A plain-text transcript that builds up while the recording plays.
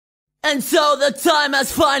And so the time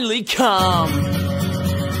has finally come.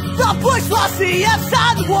 The bourgeois CFs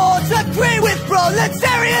and wards agree with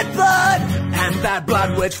proletariat blood, and that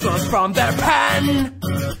blood which flows from their pen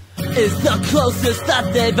is the closest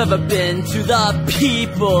that they've ever been to the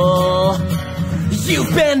people. You've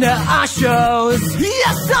been to our shows, you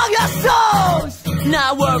sung your songs.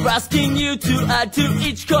 Now we're asking you to add to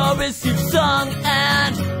each chorus you've sung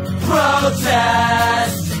and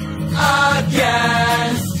protest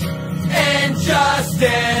against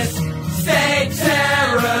injustice, state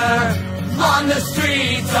terror on the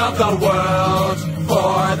streets of the world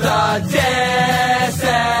for the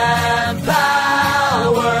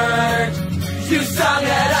disempowered. You sung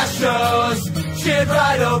at our shows, cheered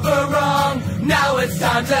right over wrong. Now it's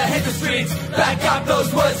time to hit the streets, back up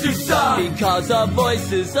those words you sung. Because our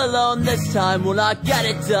voices alone this time will not get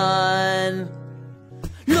it done.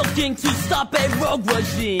 Looking to stop a rogue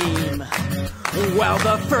regime. Well,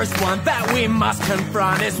 the first one that we must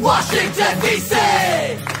confront is Washington, D.C.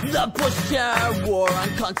 The Bush terror war,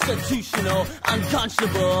 unconstitutional,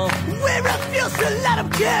 unconscionable. We refuse to let them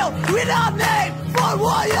kill with our name for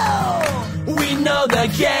warrior. We know the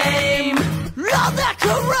game, all that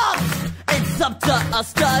corrupts. It's up to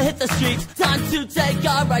us to hit the streets, time to take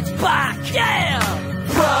our rights back, yeah!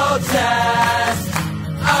 Protest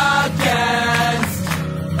against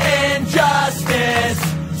injustice,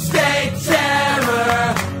 state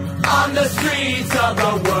terror on the streets of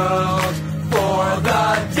the world for the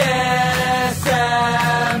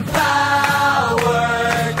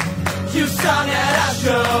disempowered. You sung at our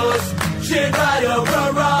shows, cheered right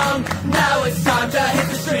over wrong. Now it's time to hit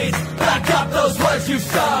the streets, back up those words you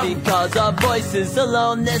sung. Because our voices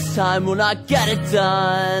alone this time will not get it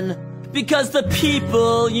done. Because the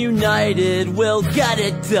people united will get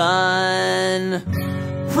it done.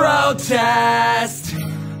 Protest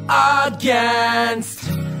against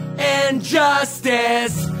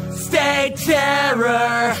injustice, state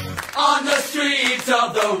terror on the streets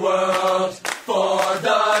of the world for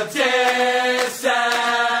the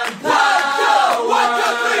disempowered.